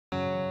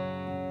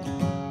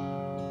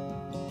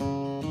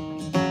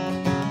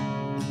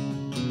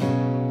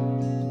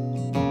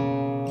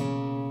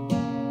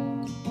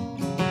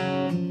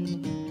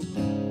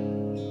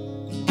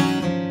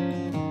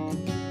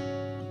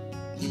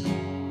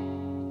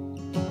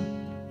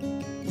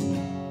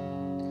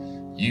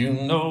You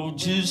know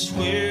just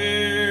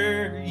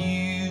where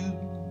you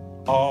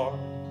are,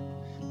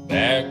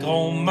 back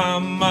on my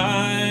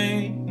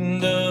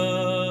mind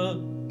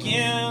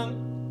again.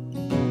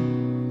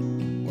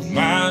 When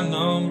my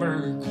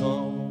number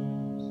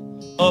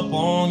comes up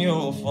on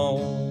your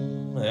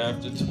phone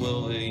after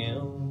 12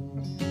 a.m.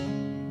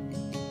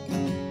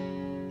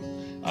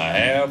 I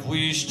have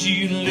wished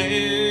you'd let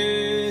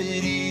it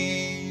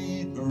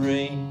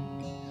rain,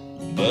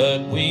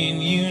 but when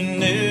you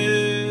never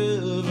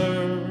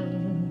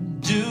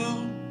do,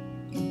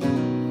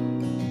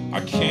 I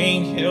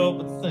can't help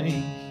but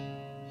think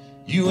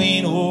you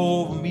ain't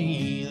over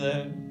me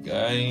like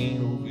I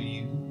ain't over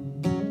you.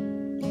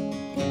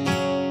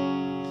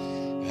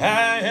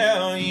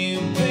 How you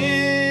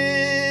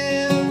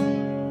been?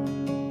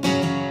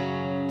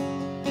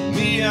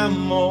 Me,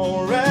 I'm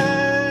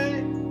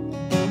alright.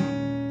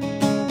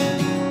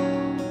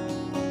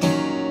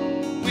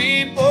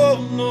 We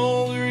both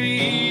know the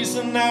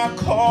reason I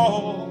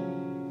call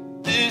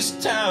this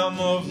time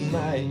of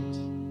night.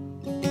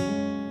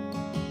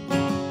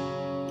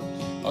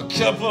 A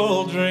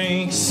couple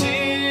drinks in,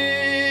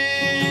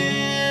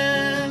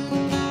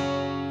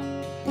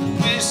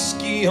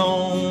 whiskey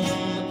on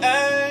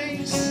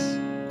ice.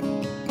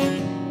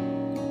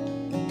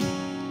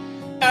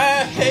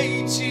 I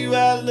hate you,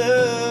 I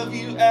love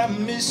you, I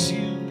miss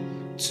you,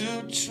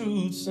 two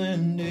truths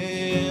and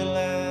a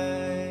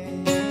lie.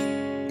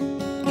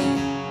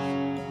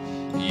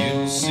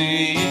 You'll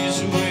say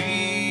it's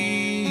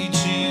way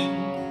too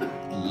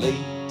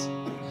late,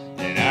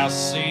 and I'll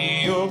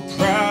say you're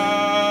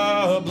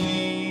probably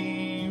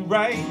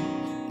right.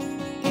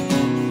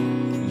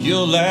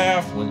 You'll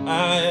laugh when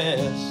I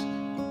ask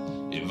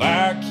if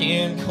I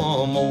can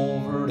come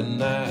over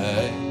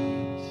tonight.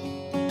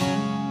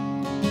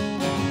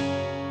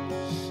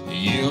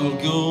 You'll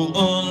go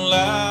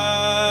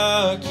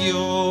unlock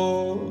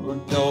your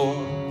door,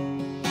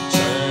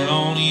 turn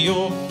on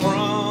your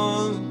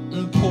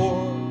front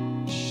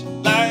porch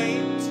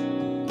light,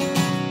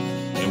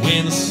 and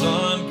when the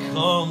sun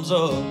comes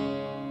up,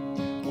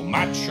 well,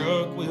 my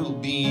truck will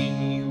be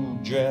in your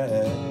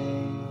drive.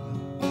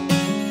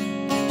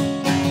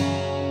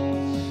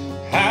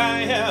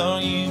 Hi, how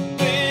you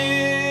been?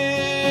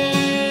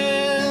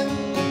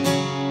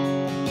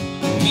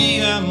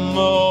 Me, I'm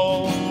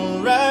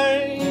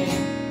alright.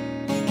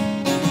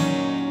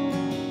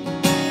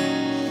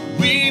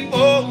 We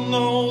both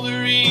know the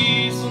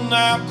reason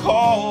I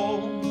call